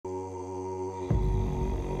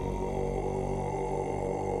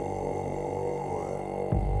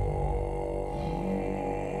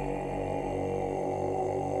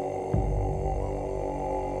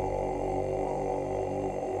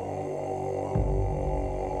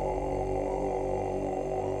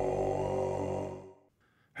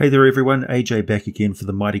Hey there everyone, AJ back again for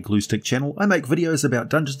the Mighty Gluestick channel. I make videos about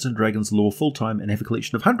Dungeons & Dragons lore full-time and have a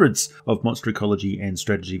collection of hundreds of monster ecology and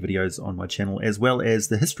strategy videos on my channel, as well as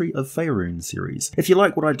the History of Faerun series. If you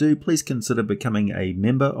like what I do, please consider becoming a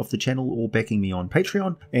member of the channel or backing me on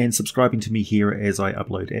Patreon and subscribing to me here as I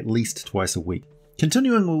upload at least twice a week.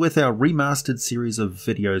 Continuing with our remastered series of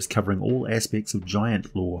videos covering all aspects of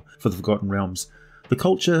giant lore for the Forgotten Realms, the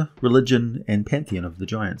culture, religion, and pantheon of the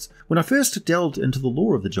giants. When I first delved into the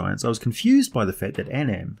lore of the giants, I was confused by the fact that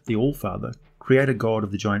Annam, the All Father, creator god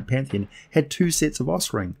of the giant pantheon, had two sets of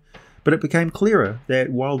offspring. But it became clearer that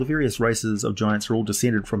while the various races of giants are all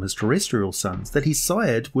descended from his terrestrial sons, that he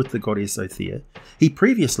sired with the goddess Hiatea, he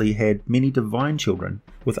previously had many divine children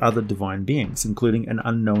with other divine beings, including an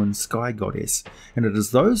unknown sky goddess, and it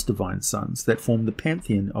is those divine sons that form the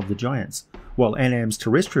pantheon of the giants, while Annam's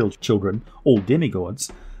terrestrial children, all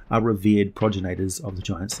demigods, are revered progenitors of the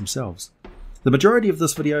giants themselves. The majority of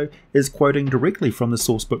this video is quoting directly from the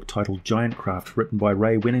sourcebook titled Giantcraft, written by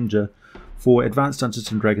Ray Wenninger for Advanced Dungeons &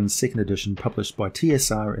 Dragons 2nd edition, published by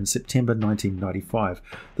TSR in September 1995.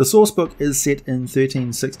 The sourcebook is set in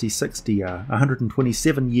 1366 DR,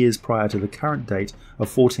 127 years prior to the current date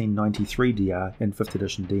of 1493 DR in 5th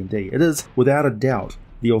edition D&D. It is, without a doubt,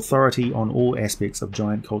 the authority on all aspects of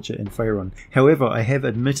giant culture in Faerun. However, I have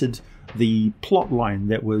omitted the plot line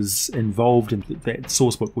that was involved in that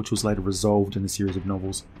sourcebook, which was later resolved in a series of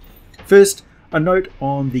novels. First, a note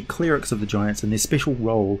on the clerics of the giants and their special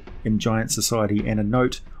role in giant society, and a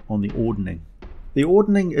note on the ordning. The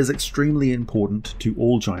ordning is extremely important to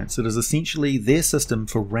all giants. It is essentially their system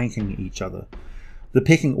for ranking each other. The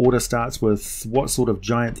pecking order starts with what sort of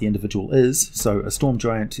giant the individual is, so a storm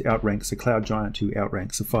giant outranks a cloud giant, who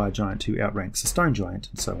outranks a fire giant, who outranks a stone giant,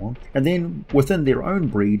 and so on. And then within their own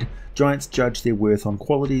breed, giants judge their worth on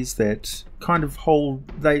qualities that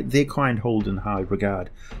their kind hold in high regard.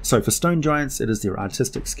 So for stone giants, it is their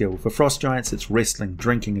artistic skill. For frost giants, it's wrestling,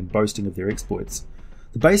 drinking, and boasting of their exploits.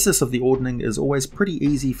 The basis of the ordning is always pretty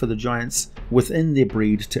easy for the giants within their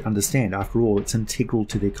breed to understand. After all, it's integral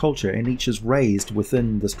to their culture, and each is raised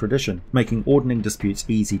within this tradition, making ordning disputes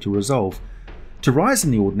easy to resolve. To rise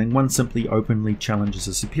in the ordning, one simply openly challenges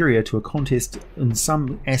a superior to a contest in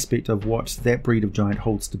some aspect of what that breed of giant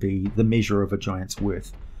holds to be the measure of a giant's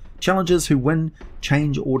worth. Challengers who win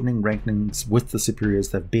change ordning rankings with the superiors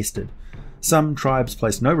they've bested. Some tribes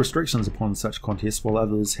place no restrictions upon such contests, while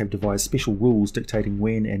others have devised special rules dictating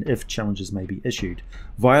when and if challenges may be issued.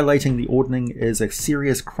 Violating the ordning is a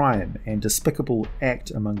serious crime and despicable act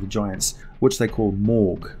among the giants, which they call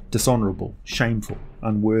morg, dishonourable, shameful,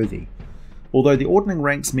 unworthy. Although the ordning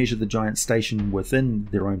ranks measure the giant's station within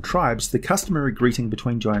their own tribes, the customary greeting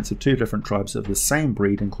between giants of two different tribes of the same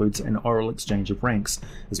breed includes an oral exchange of ranks,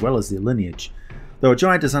 as well as their lineage. Though a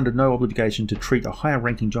giant is under no obligation to treat a higher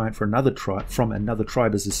ranking giant from another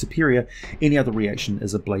tribe as a superior, any other reaction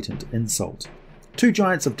is a blatant insult. Two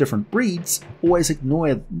giants of different breeds always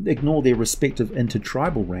ignore their respective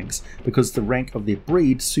intertribal ranks, because the rank of their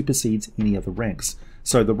breed supersedes any other ranks.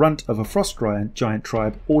 So the runt of a frost giant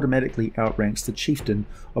tribe automatically outranks the chieftain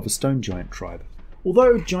of a stone giant tribe.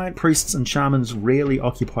 Although giant priests and shamans rarely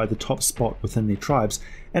occupy the top spot within their tribes,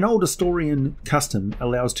 an old Astorian custom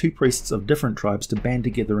allows two priests of different tribes to band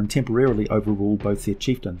together and temporarily overrule both their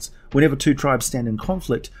chieftains. Whenever two tribes stand in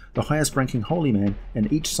conflict, the highest ranking holy man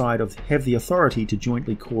and each side have the authority to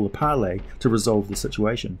jointly call a parley to resolve the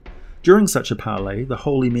situation. During such a parley, the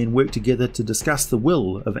holy men work together to discuss the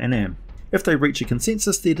will of Annam. If they reach a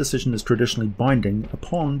consensus, their decision is traditionally binding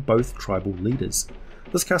upon both tribal leaders.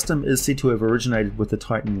 This custom is said to have originated with the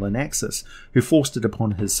Titan Linaxus, who forced it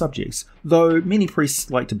upon his subjects. Though many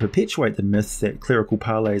priests like to perpetuate the myth that clerical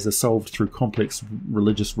parleys are solved through complex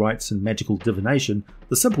religious rites and magical divination,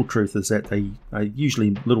 the simple truth is that they are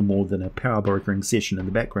usually little more than a power brokering session in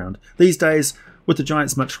the background. These days, with the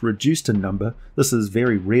giants much reduced in number, this is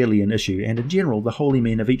very rarely an issue, and in general the holy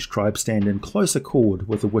men of each tribe stand in close accord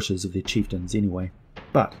with the wishes of their chieftains anyway.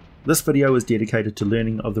 But this video is dedicated to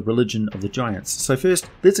learning of the religion of the giants, so first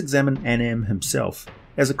let's examine Annam himself.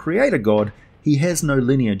 As a creator god, he has no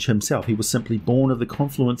lineage himself. He was simply born of the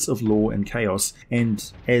confluence of law and chaos,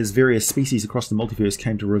 and as various species across the multiverse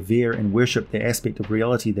came to revere and worship the aspect of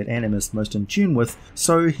reality that Annam is most in tune with,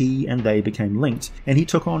 so he and they became linked, and he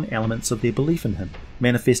took on elements of their belief in him,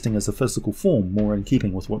 manifesting as a physical form more in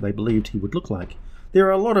keeping with what they believed he would look like. There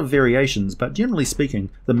are a lot of variations, but generally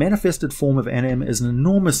speaking, the manifested form of Annam is an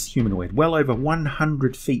enormous humanoid, well over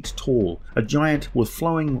 100 feet tall, a giant with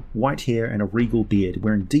flowing white hair and a regal beard,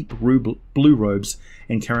 wearing deep blue robes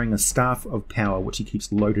and carrying a staff of power which he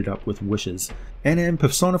keeps loaded up with wishes. Annam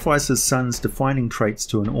personifies his son's defining traits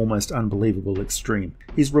to an almost unbelievable extreme.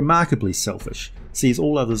 He's remarkably selfish, sees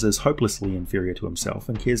all others as hopelessly inferior to himself,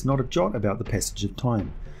 and cares not a jot about the passage of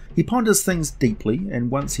time. He ponders things deeply,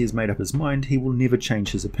 and once he has made up his mind, he will never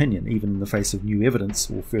change his opinion, even in the face of new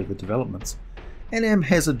evidence or further developments. Annam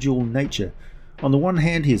has a dual nature. On the one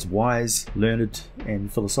hand, he is wise, learned,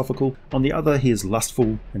 and philosophical. On the other, he is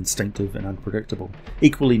lustful, instinctive, and unpredictable.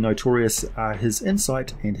 Equally notorious are his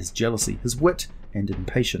insight and his jealousy, his wit and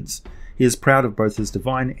impatience. He is proud of both his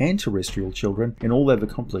divine and terrestrial children and all they've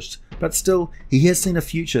accomplished, but still, he has seen a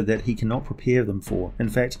future that he cannot prepare them for. In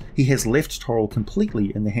fact, he has left Toril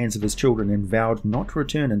completely in the hands of his children and vowed not to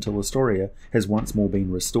return until Astoria has once more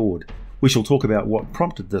been restored. We shall talk about what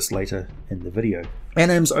prompted this later in the video.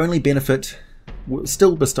 Annam's only benefit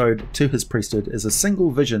still bestowed to his priesthood is a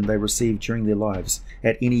single vision they receive during their lives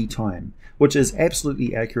at any time, which is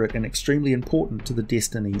absolutely accurate and extremely important to the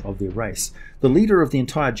destiny of their race. The leader of the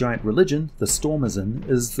entire giant religion, the Stronmaus,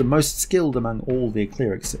 is the most skilled among all their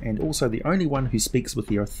clerics, and also the only one who speaks with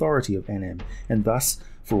the authority of Annam, and thus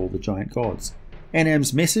for all the giant gods.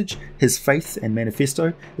 Annam's message, his faith and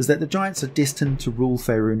manifesto, is that the giants are destined to rule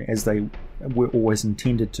Faerun as they were always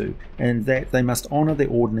intended to, and that they must honour the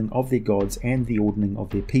ordering of their gods and the ordering of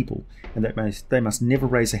their people, and that they must never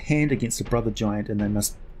raise a hand against a brother giant, and they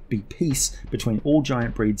must be peace between all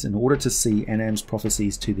giant breeds in order to see Annam's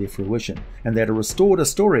prophecies to their fruition, and that a restored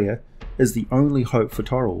Astoria is the only hope for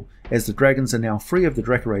Toril. As the dragons are now free of the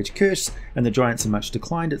Dracarage curse and the giants are much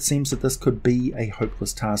declined, it seems that this could be a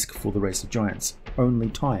hopeless task for the race of giants. Only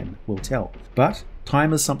time will tell. But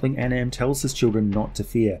time is something Annam tells his children not to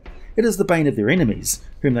fear. It is the bane of their enemies,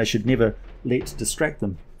 whom they should never let distract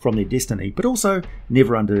them from their destiny, but also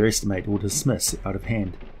never underestimate or dismiss out of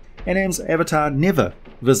hand. Annam's avatar never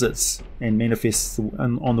visits and manifests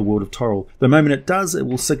on the world of Toril. The moment it does, it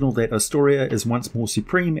will signal that Astoria is once more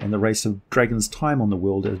supreme and the race of dragons' time on the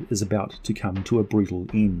world is about to come to a brutal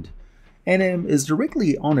end. Annam is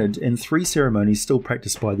directly honoured in 3 ceremonies still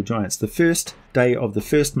practiced by the giants. The first day of the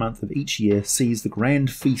first month of each year sees the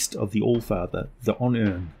grand feast of the All Father, the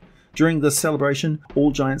On-Urn. During this celebration,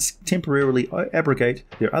 all giants temporarily abrogate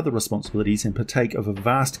their other responsibilities and partake of a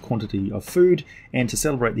vast quantity of food, and to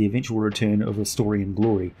celebrate the eventual return of Astorian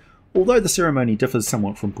glory. Although the ceremony differs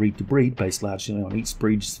somewhat from breed to breed, based largely on each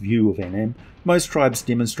breed's view of Annam, most tribes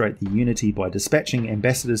demonstrate the unity by dispatching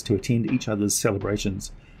ambassadors to attend each other's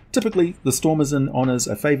celebrations. Typically, the Stronmaus honours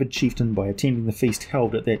a favoured chieftain by attending the feast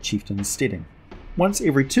held at that chieftain's steading. Once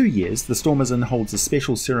every 2 years, the Stronmaus holds a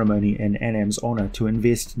special ceremony in Annam's honour to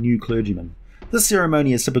invest new clergymen. This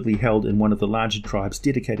ceremony is typically held in one of the larger tribes'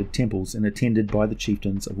 dedicated temples and attended by the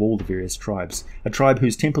chieftains of all the various tribes. A tribe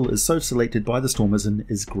whose temple is so selected by the Stronmaus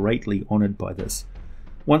is greatly honoured by this.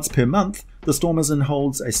 Once per month, the Stronmaus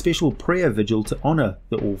holds a special prayer vigil to honour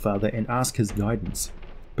the All-Father and ask his guidance.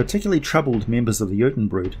 Particularly troubled members of the Jotun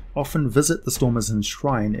brood often visit the Stronmaus'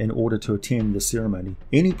 shrine in order to attend the ceremony.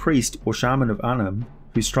 Any priest or shaman of Annam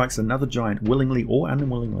who strikes another giant willingly or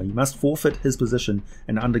unwillingly must forfeit his position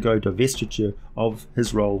and undergo divestiture of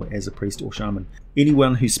his role as a priest or shaman.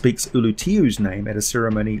 Anyone who speaks Ulutiu's name at a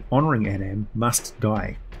ceremony honouring Annam must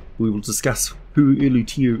die. We will discuss who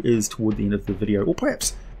Iallanis is toward the end of the video, or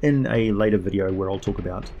perhaps in a later video where I'll talk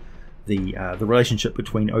about the relationship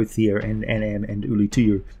between Othir and Annam and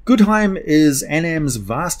Iallanis. Gudheim is Annam's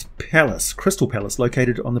vast palace, crystal palace,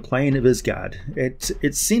 located on the plain of Isgard. At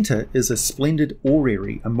its centre is a splendid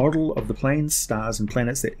orrery, a model of the planes, stars and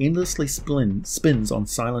planets that endlessly spins on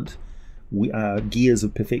silent gears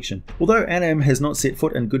of perfection. Although Annam has not set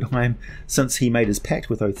foot in Gudheim since he made his pact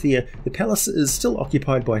with Othir, the palace is still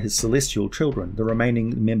occupied by his celestial children, the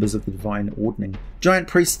remaining members of the divine ordering. Giant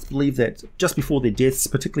priests believe that just before their deaths,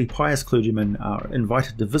 particularly pious clergymen are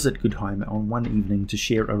invited to visit Gudheim on one evening to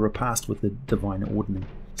share a repast with the divine ordering.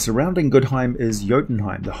 Surrounding Gudheim is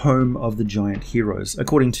Jotunheim, the home of the giant heroes.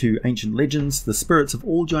 According to ancient legends, the spirits of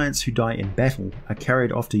all giants who die in battle are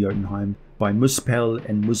carried off to Jotunheim by Muspel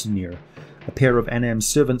and Musnir, a pair of Annam's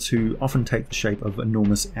servants who often take the shape of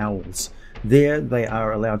enormous owls. There they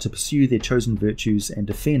are allowed to pursue their chosen virtues and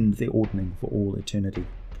defend their ordering for all eternity.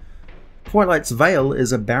 Twilight's Vale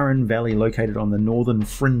is a barren valley located on the northern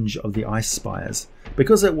fringe of the Ice Spires.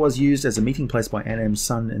 Because it was used as a meeting place by Annam's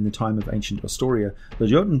son in the time of ancient Astoria, the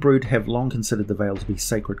Jotunbrud have long considered the vale to be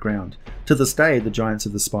sacred ground. To this day, the giants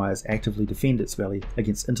of the spires actively defend its valley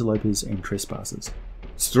against interlopers and trespassers.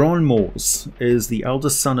 Stronmaus is the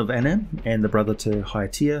eldest son of Annam and the brother to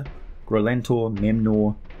Hiatea, Grolantor,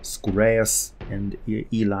 Memnor, Skoraeus, and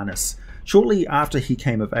Iallanis. Shortly after he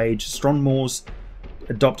came of age, Stronmaus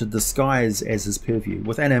adopted the skies as his purview.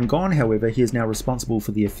 With Annam gone, however, he is now responsible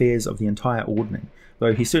for the affairs of the entire ordning,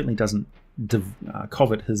 though he certainly doesn't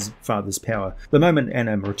covet his father's power. The moment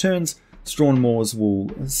Annam returns, Stronmaus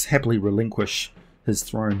will happily relinquish his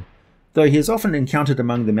throne. Though he is often encountered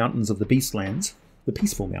among the mountains of the Beastlands, the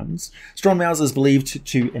Peaceful Mountains, Stronmaus is believed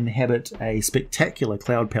to inhabit a spectacular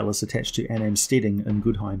cloud palace attached to Annam's steading in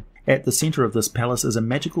Goodheim. At the centre of this palace is a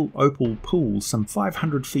magical opal pool some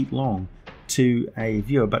 500 feet long to a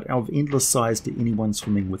viewer, but of endless size to anyone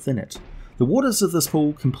swimming within it. The waters of this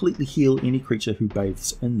pool completely heal any creature who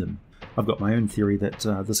bathes in them. I've got my own theory that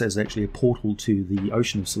this is actually a portal to the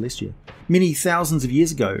ocean of Celestia. Many thousands of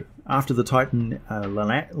years ago, after the Titan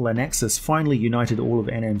Lanaxus finally united all of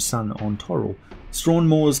Annam's son on Toril,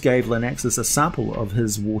 Stronmaus gave Lanaxus a sample of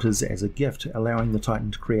his waters as a gift, allowing the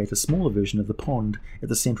Titan to create a smaller version of the pond at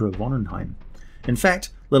the centre of Vonenheim. In fact,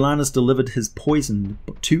 Iallanis delivered his poison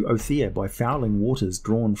to Othea by fouling waters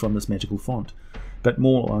drawn from this magical font, but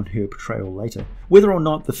more on her portrayal later. Whether or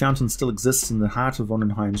not the fountain still exists in the heart of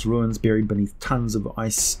Vonenheim's ruins buried beneath tons of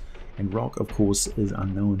ice and rock, of course, is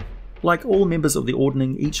unknown. Like all members of the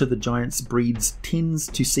Ordning, each of the giants' breeds tends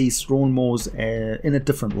to see Stronmaus in a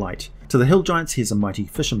different light. To the Hill Giants, he is a mighty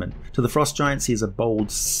fisherman. To the Frost Giants, he is a bold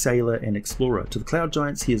sailor and explorer. To the Cloud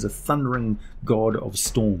Giants, he is a thundering god of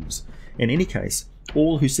storms. In any case,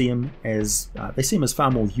 all who see him as far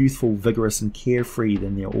more youthful, vigorous, and carefree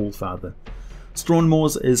than their All-Father.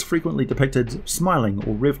 Stronmaus is frequently depicted smiling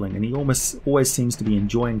or reveling, and he almost always seems to be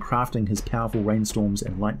enjoying crafting his powerful rainstorms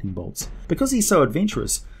and lightning bolts. Because he's so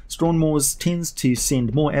adventurous, Stronmaus tends to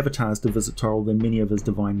send more avatars to visit Toril than many of his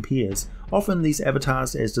divine peers. Often these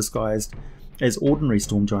avatars as disguised as ordinary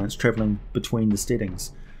storm giants travelling between the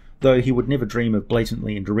steadings. Though he would never dream of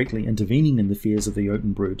blatantly and directly intervening in the affairs of the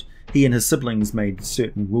Jotunbrud, he and his siblings made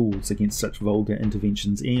certain rules against such vulgar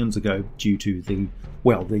interventions eons ago due to the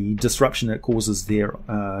disruption it causes their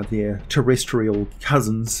terrestrial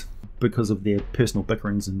cousins because of their personal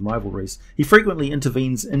bickerings and rivalries. He frequently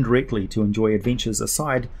intervenes indirectly to enjoy adventures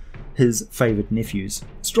aside his favoured nephews.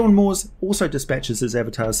 Stronmaus also dispatches his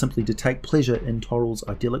avatars simply to take pleasure in Toril's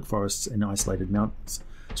idyllic forests and isolated mountains.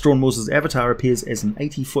 Stronmaus' avatar appears as an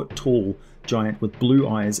 80-foot tall giant with blue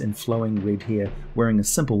eyes and flowing red hair, wearing a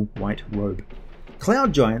simple white robe.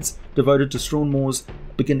 Cloud giants devoted to Stronmaus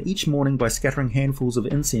begin each morning by scattering handfuls of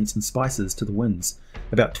incense and spices to the winds.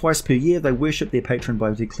 About twice per year they worship their patron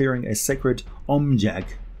by declaring a sacred omjag,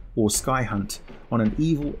 or sky hunt, on an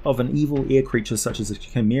evil air creature such as a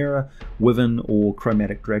chimera, wyvern, or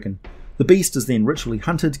chromatic dragon. The beast is then ritually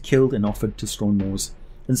hunted, killed, and offered to Stronmaus.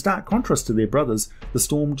 In stark contrast to their brothers, the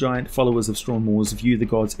storm giant followers of Stronmaus view the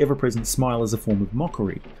god's ever-present smile as a form of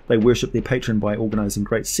mockery. They worship their patron by organising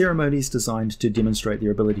great ceremonies designed to demonstrate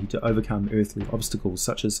their ability to overcome earthly obstacles,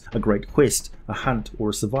 such as a great quest, a hunt, or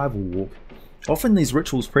a survival walk. Often these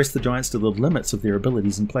rituals press the giants to the limits of their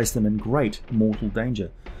abilities and place them in great mortal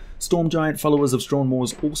danger. Storm giant followers of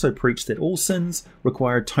Stronmaus also preach that all sins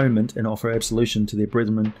require atonement and offer absolution to their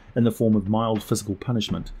brethren in the form of mild physical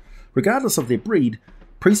punishment. Regardless of their breed,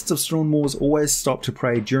 priests of Stronmaus always stop to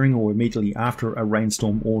pray during or immediately after a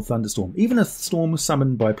rainstorm or thunderstorm, even a storm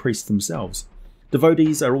summoned by priests themselves.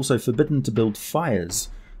 Devotees are also forbidden to build fires,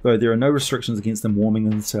 though there are no restrictions against them warming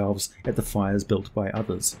themselves at the fires built by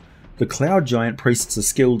others. The Cloud Giant priests are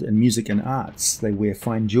skilled in music and arts. They wear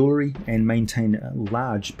fine jewellery and maintain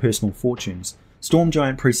large personal fortunes. Storm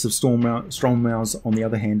Giant priests of Stronmaus, on the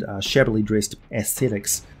other hand, are shabbily dressed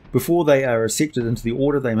ascetics. Before they are accepted into the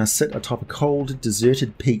order, they must sit atop a cold,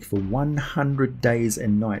 deserted peak for 100 days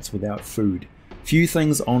and nights without food. Few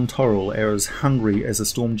things on Toril are as hungry as a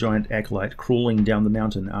Storm Giant acolyte crawling down the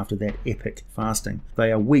mountain after that epic fasting.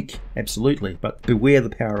 They are weak, absolutely, but beware the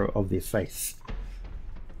power of their faith.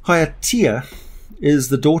 Hiatea is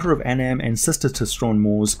the daughter of Annam and sister to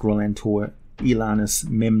Stronmaus, Grolantor, Iallanis,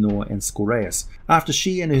 Memnor, and Skoraeus. After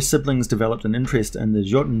she and her siblings developed an interest in the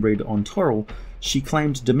Jotunbrud on Toril, she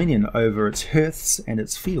claimed dominion over its hearths and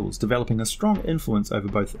its fields, developing a strong influence over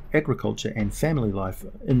both agriculture and family life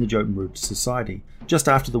in the Jotunbrud society. Just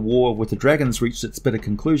after the war with the dragons reached its bitter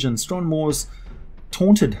conclusion, Stronmaus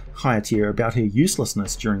taunted Hiatea about her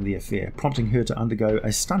uselessness during the affair, prompting her to undergo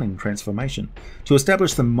a stunning transformation. To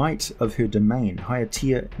establish the might of her domain,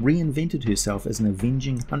 Hiatea reinvented herself as an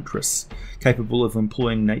avenging huntress, capable of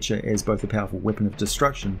employing nature as both a powerful weapon of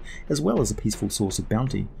destruction as well as a peaceful source of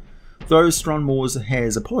bounty. Though Stronmaus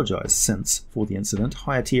has apologised since for the incident,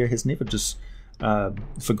 Hiatea has never just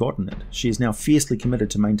forgotten it. She is now fiercely committed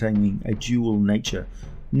to maintaining a dual nature,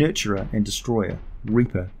 nurturer and destroyer,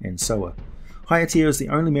 reaper and sower. Hiatea is the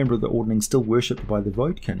only member of the Ordning still worshipped by the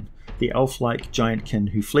Vodkin, the elf-like giantkin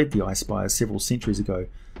who fled the Ice Spires several centuries ago,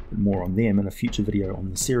 but more on them in a future video on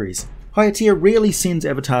the series. Hiatea rarely sends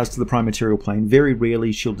avatars to the prime material plane. Very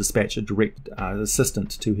rarely she'll dispatch a direct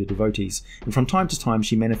assistant to her devotees, and from time to time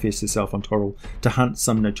she manifests herself on Toril to hunt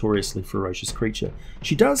some notoriously ferocious creature.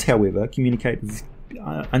 She does, however, communicate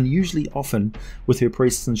unusually often with her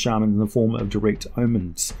priests and shamans in the form of direct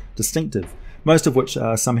omens, distinctive, most of which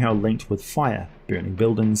are somehow linked with fire, burning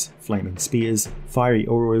buildings, flaming spears, fiery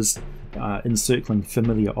auras, encircling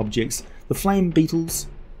familiar objects. The flame beetles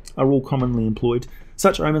are all commonly employed.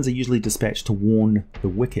 Such omens are usually dispatched to warn the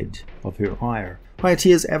wicked of her ire.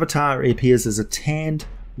 Hiatea's avatar appears as a tanned,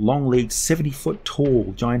 long-legged, 70-foot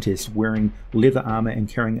tall giantess wearing leather armour and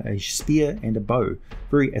carrying a spear and a bow,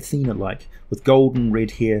 very Athena-like, with golden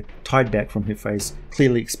red hair tied back from her face,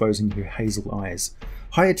 clearly exposing her hazel eyes.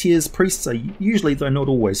 Hiatea's priests are usually, though not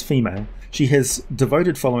always, female. She has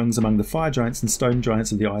devoted followings among the fire giants and stone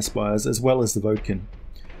giants of the Ice Spires, as well as the Vodkin.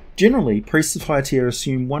 Generally, priests of Hiatea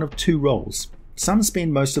assume one of two roles. Some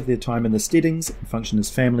spend most of their time in the steadings and function as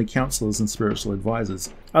family counsellors and spiritual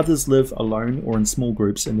advisors. Others live alone or in small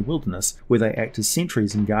groups in the wilderness, where they act as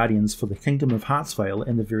sentries and guardians for the kingdom of Heartsvale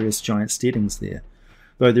and the various giant steadings there.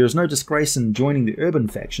 Though there is no disgrace in joining the urban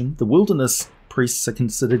faction, the wilderness priests are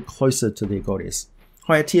considered closer to their goddess.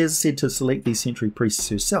 Hiatea is said to select these sentry priests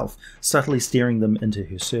herself, subtly steering them into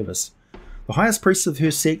her service. The highest priests of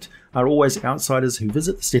her sect are always outsiders who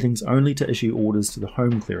visit the steadings only to issue orders to the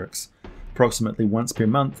home clerics. Approximately once per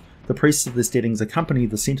month, the priests of the steadings accompany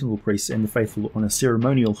the sentinel priests and the faithful on a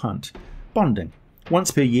ceremonial hunt, bonding.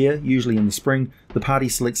 Once per year, usually in the spring, the party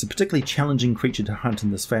selects a particularly challenging creature to hunt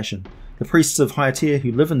in this fashion. The priests of Hiatea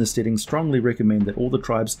who live in the steadings strongly recommend that all the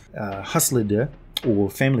tribe's huslider, or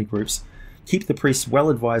family groups, keep the priests well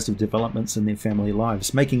advised of developments in their family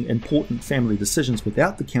lives. Making important family decisions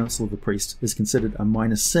without the counsel of the priest is considered a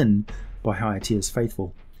minor sin by Hiatea's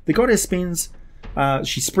faithful. The goddess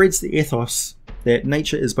she spreads the ethos that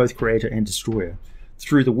nature is both creator and destroyer.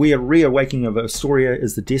 Through the reawakening of Astoria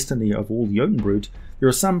is the destiny of all Jotunbrud, there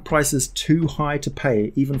are some prices too high to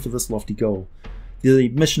pay even for this lofty goal. The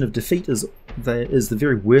mission of defeat is the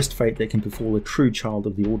very worst fate that can befall a true child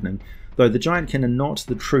of the Ordning. Though the Giantkin are not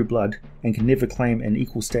the true blood and can never claim an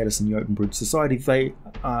equal status in Jotunbrud society, they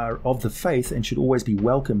are of the faith and should always be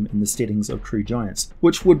welcome in the steadings of true giants,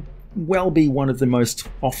 which would well be one of the most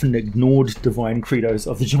often ignored divine credos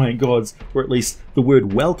of the giant gods, or at least the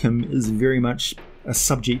word welcome is very much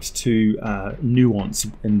subject to nuance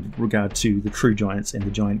in regard to the true giants and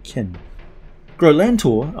the giant kin.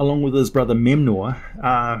 Grolantor, along with his brother Memnor,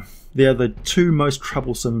 they are the two most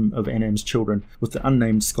troublesome of Annam's children, with the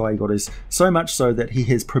unnamed sky goddess, so much so that he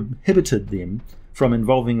has prohibited them from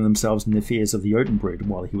involving themselves in the affairs of the Jotunbrud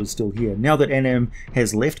while he was still here. Now that Annam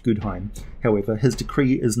has left Gudheim, however, his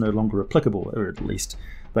decree is no longer applicable, or at least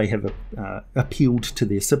they have appealed to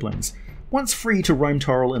their siblings. Once free to roam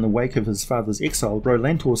Toril in the wake of his father's exile,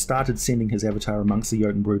 Grolantor started sending his avatar amongst the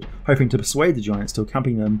Jotunbrud, hoping to persuade the giants to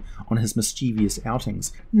accompany him on his mischievous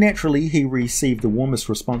outings. Naturally, he received the warmest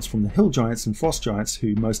response from the hill giants and frost giants,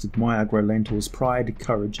 who most admire Grolantor's pride,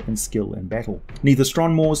 courage, and skill in battle. Neither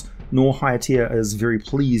Stronmaus nor Hiatea is very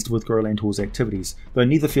pleased with Grolantor's activities, though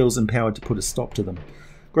neither feels empowered to put a stop to them.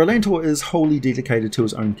 Grolantor is wholly dedicated to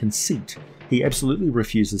his own conceit. He absolutely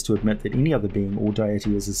refuses to admit that any other being or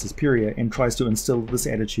deity is his superior and tries to instill this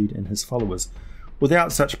attitude in his followers.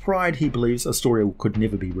 Without such pride, he believes Astoria could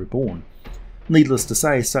never be reborn. Needless to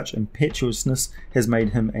say, such impetuousness has made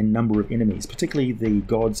him a number of enemies, particularly the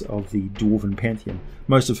gods of the Dwarven pantheon,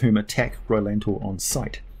 most of whom attack Grolantor on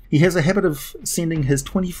sight. He has a habit of sending his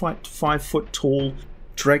 25-foot tall,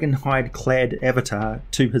 dragon hide clad avatar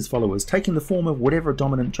to his followers, taking the form of whatever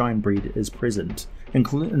dominant giant breed is present,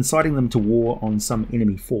 inciting them to war on some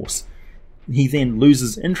enemy force. He then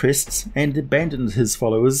loses interests and abandons his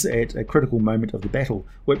followers at a critical moment of the battle,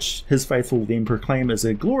 which his faithful then proclaim as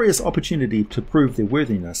a glorious opportunity to prove their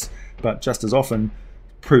worthiness, but just as often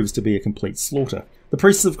proves to be a complete slaughter. The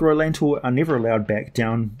priests of Grolantor are never allowed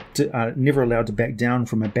to back down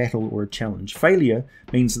from a battle or a challenge. Failure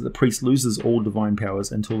means that the priest loses all divine powers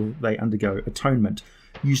until they undergo atonement.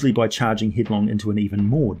 usually by charging headlong into an even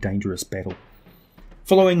more dangerous battle.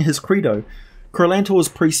 Following his credo, Grolantor's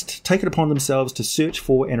priests take it upon themselves to search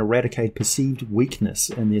for and eradicate perceived weakness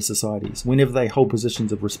in their societies. Whenever they hold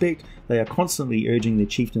positions of respect, they are constantly urging their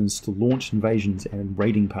chieftains to launch invasions and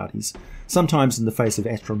raiding parties, sometimes in the face of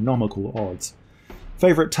astronomical odds.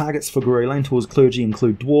 Favourite targets for Grolantor's clergy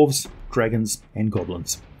include dwarves, dragons, and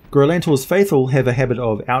goblins. Grolantor's faithful have a habit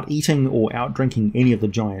of out-eating or out-drinking any of the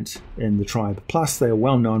giant in the tribe, plus they are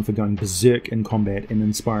well known for going berserk in combat and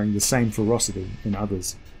inspiring the same ferocity in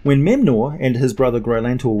others. When Memnor and his brother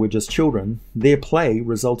Grolantor were just children, their play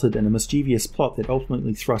resulted in a mischievous plot that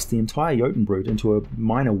ultimately thrust the entire Jotunbrood into a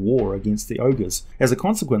minor war against the ogres. As a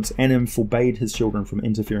consequence, Annam forbade his children from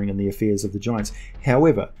interfering in the affairs of the giants.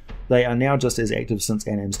 However, they are now just as active since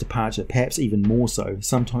Annam's departure, perhaps even more so,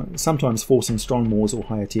 sometimes forcing Stronmaus or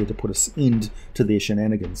Hiatea to put an end to their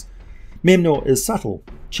shenanigans. Memnor is subtle,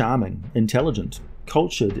 charming, intelligent,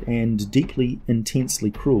 cultured, and deeply, intensely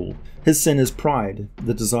cruel. His sin is pride,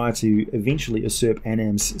 the desire to eventually usurp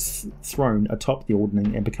Annam's throne atop the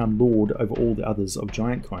Ordning and become lord over all the others of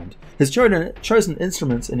giant kind. His chosen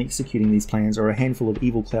instruments in executing these plans are a handful of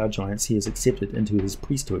evil cloud giants he has accepted into his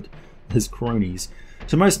priesthood, his cronies.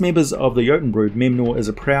 To most members of the Jotunbrood, Memnor is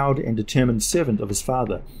a proud and determined servant of his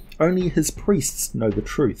father. Only his priests know the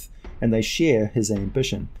truth, and they share his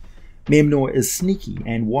ambition. Memnor is sneaky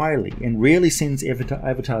and wily, and rarely sends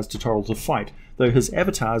avatars to Toril to fight, though his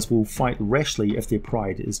avatars will fight rashly if their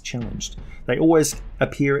pride is challenged. They always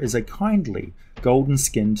appear as a kindly,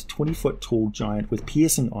 golden-skinned, 20-foot-tall giant with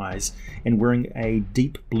piercing eyes and wearing a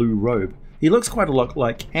deep blue robe. He looks quite a lot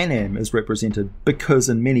like Annam is represented, because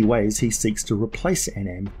in many ways he seeks to replace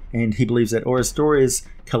Annam, and he believes that Orostoria's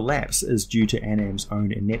collapse is due to Annam's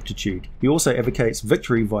own ineptitude. He also advocates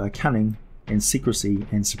victory via cunning and secrecy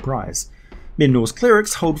and surprise. Memnor's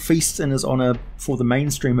clerics hold feasts in his honour for the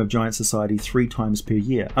mainstream of giant society 3 times per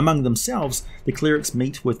year. Among themselves, the clerics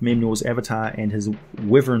meet with Memnor's avatar and his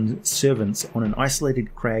wyvern servants on an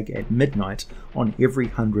isolated crag at midnight on every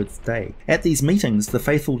 100th day. At these meetings, the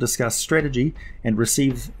faithful discuss strategy and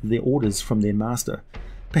receive their orders from their master.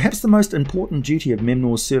 Perhaps the most important duty of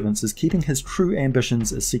Memnor's servants is keeping his true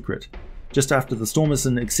ambitions a secret. Just after the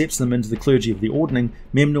Stormison accepts them into the clergy of the Ordning,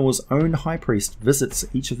 Memnor's own high priest visits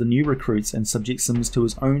each of the new recruits and subjects them to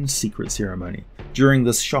his own secret ceremony. During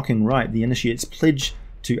this shocking rite, the initiates pledge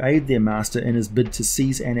to aid their master in his bid to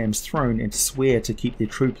seize Annam's throne and to swear to keep their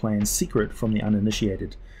true plans secret from the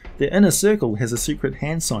uninitiated. Their inner circle has a secret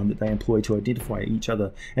hand sign that they employ to identify each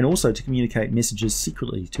other and also to communicate messages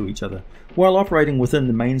secretly to each other. While operating within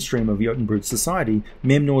the mainstream of Jotunbrood society,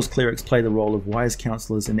 Memnor's clerics play the role of wise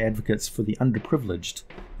counselors and advocates for the underprivileged.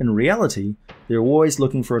 In reality, they're always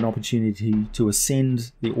looking for an opportunity to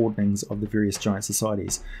ascend the ordnings of the various giant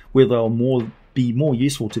societies, where they'll be more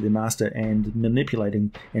useful to their master and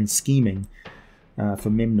manipulating and scheming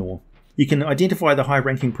for Memnor. You can identify the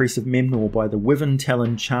high-ranking priests of Memnor by the wyvern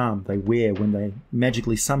talon charm they wear when they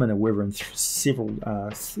magically summon a wyvern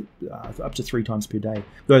up to 3 times per day,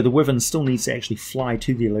 though the wyvern still needs to actually fly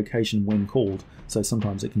to their location when called, so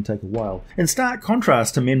sometimes it can take a while. In stark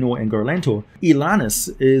contrast to Memnor and Grolantor,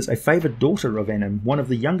 Iallanis is a favoured daughter of Annam, one of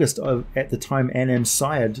the youngest at the time Annam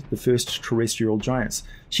sired the first terrestrial giants.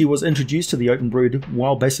 She was introduced to the Jotunbrood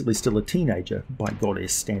while basically still a teenager, by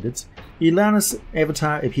goddess standards. Iallanis'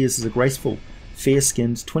 avatar appears as a graceful,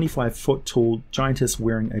 fair-skinned, 25-foot-tall giantess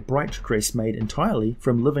wearing a bright dress made entirely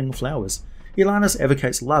from living flowers. Iallanis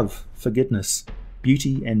advocates love, forgiveness,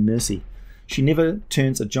 beauty, and mercy. She never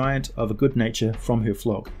turns a giant of a good nature from her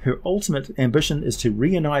flock. Her ultimate ambition is to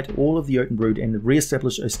reunite all of the Jotunbrood and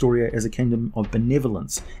re-establish Astoria as a kingdom of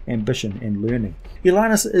benevolence, ambition, and learning.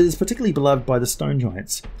 Iallanis is particularly beloved by the stone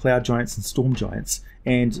giants, cloud giants, and storm giants,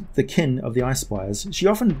 and the kin of the ice spires. She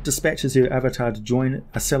often dispatches her avatar to join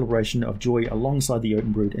a celebration of joy alongside the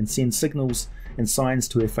Jotunbrood and sends signals and signs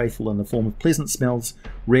to her faithful in the form of pleasant smells,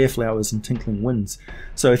 rare flowers, and tinkling winds.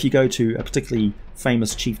 So if you go to a particularly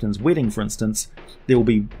famous chieftain's wedding, for instance, there will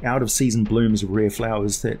be out-of-season blooms of rare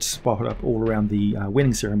flowers that spot up all around the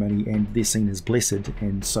wedding ceremony, and they're seen as blessed,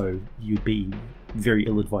 and so you'd be very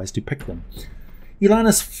ill-advised to pick them.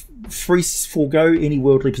 Iallanis priests forego any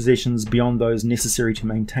worldly possessions beyond those necessary to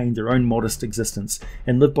maintain their own modest existence,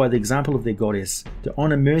 and live by the example of their goddess, to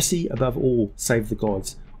honour mercy above all save the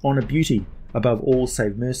gods, honour beauty above all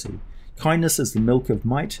save mercy. Kindness is the milk of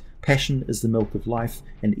might, passion is the milk of life,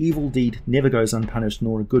 an evil deed never goes unpunished,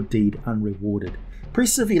 nor a good deed unrewarded.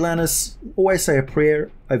 Priests of Iallanis always say a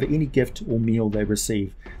prayer over any gift or meal they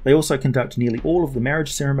receive. They also conduct nearly all of the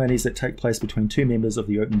marriage ceremonies that take place between 2 members of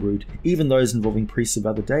the Jotunbrood, even those involving priests of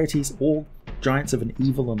other deities or giants of an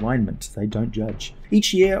evil alignment. They don't judge.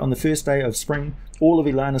 Each year, on the first day of spring, all of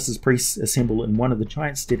Iallanis' priests assemble in one of the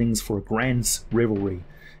giant steadings for a grand revelry.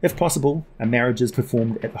 If possible, a marriage is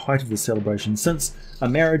performed at the height of the celebration, since a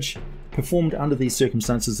marriage performed under these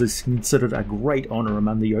circumstances is considered a great honour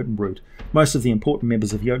among the Jotunbrud. Most of the important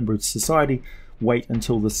members of Jotunbrud society wait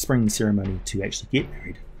until the spring ceremony to actually get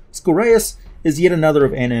married. Skoraeus is yet another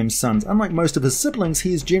of Annam's sons. Unlike most of his siblings,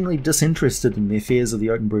 he is generally disinterested in the affairs of the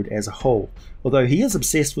Jotunbrud as a whole, although he is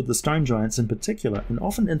obsessed with the stone giants in particular and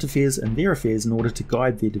often interferes in their affairs in order to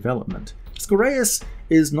guide their development. Skoraeus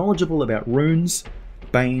is knowledgeable about runes,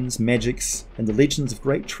 banes, magics, and the legends of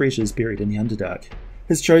great treasures buried in the Underdark.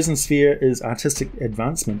 His chosen sphere is artistic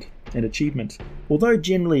advancement and achievement. Although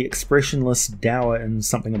generally expressionless, dour, and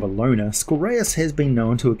something of a loner, Skoraeus has been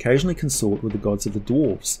known to occasionally consort with the gods of the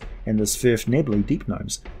dwarves and the Svirfnebli deep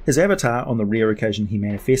gnomes. His avatar, on the rare occasion he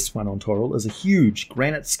manifests one on Toril, is a huge,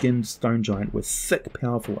 granite-skinned stone giant with thick,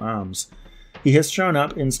 powerful arms. He has shown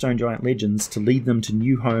up in stone giant legends to lead them to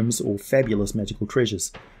new homes or fabulous magical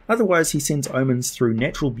treasures. Otherwise, he sends omens through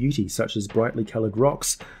natural beauty, such as brightly coloured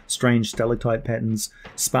rocks, strange stalactite patterns,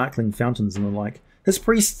 sparkling fountains, and the like. His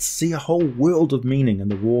priests see a whole world of meaning in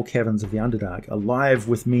the raw caverns of the Underdark, alive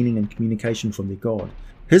with meaning and communication from their god.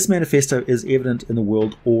 His manifesto is evident in the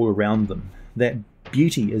world all around them, that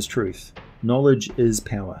beauty is truth, knowledge is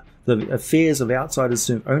power. The affairs of outsiders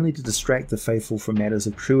serve only to distract the faithful from matters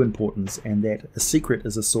of true importance, and that a secret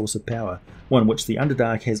is a source of power, one which the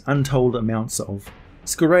Underdark has untold amounts of.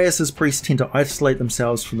 Skoraeus' priests tend to isolate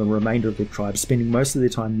themselves from the remainder of their tribe, spending most of their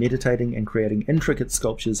time meditating and creating intricate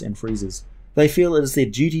sculptures and friezes. They feel it is their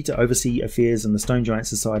duty to oversee affairs in the Stone Giant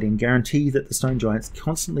Society and guarantee that the Stone Giants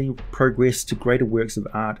constantly progress to greater works of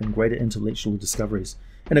art and greater intellectual discoveries.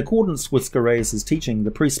 In accordance with Skoraeus' teaching,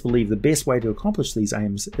 the priests believe the best way to accomplish these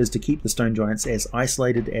aims is to keep the Stone Giants as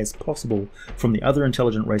isolated as possible from the other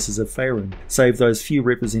intelligent races of Faerun, save those few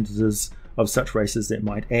representatives of such races that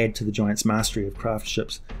might add to the Giants' mastery of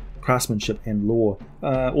craftsmanship and lore.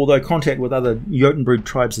 Although contact with other Jotunbrud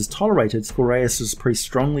tribes is tolerated, Skoraeus' priests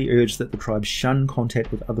strongly urge that the tribes shun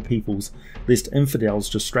contact with other peoples, lest infidels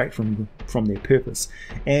distract from their purpose.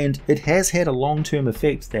 And it has had a long-term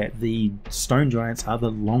effect that the stone giants are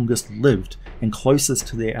the longest lived and closest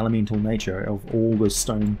to their elemental nature of all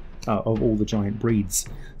the giant breeds.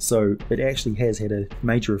 So it actually has had a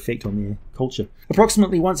major effect on their culture.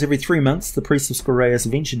 Approximately once every 3 months, the priests of Skoraeus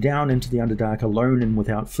venture down into the Underdark alone and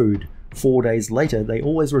without food. 4 days later, they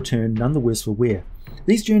always return, none the worse for wear.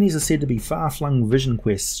 These journeys are said to be far-flung vision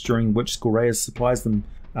quests, during which Skoraeus supplies them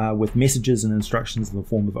with messages and instructions in the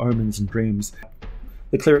form of omens and dreams.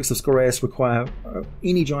 The clerics of Skoraeus require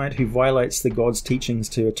any giant who violates the god's teachings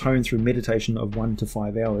to atone through meditation of 1 to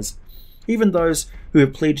 5 hours. Even those who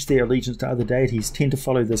have pledged their allegiance to other deities tend to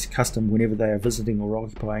follow this custom whenever they are visiting or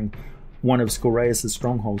occupying one of Skoraeus'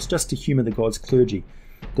 strongholds, just to humour the god's clergy,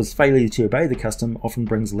 because failure to obey the custom often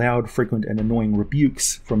brings loud, frequent and annoying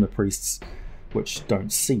rebukes from the priests, which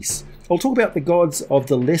don't cease. I'll talk about the gods of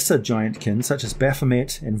the lesser giantkin, such as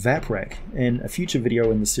Baphomet and Vaprak, in a future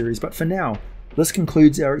video in the series, but for now, this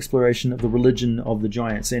concludes our exploration of the religion of the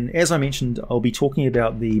giants, and as I mentioned, I'll be talking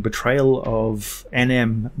about the betrayal of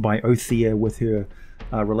Annam by Othea with her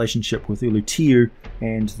relationship with Ulutiu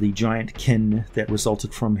and the giant kin that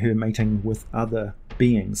resulted from her mating with other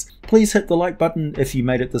beings. Please hit the like button if you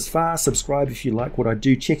made it this far, subscribe if you like what I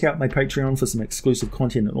do, check out my Patreon for some exclusive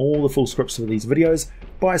content and all the full scripts for these videos,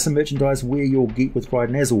 buy some merchandise, wear your geek with pride,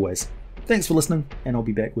 and as always, thanks for listening, and I'll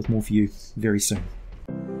be back with more for you very soon.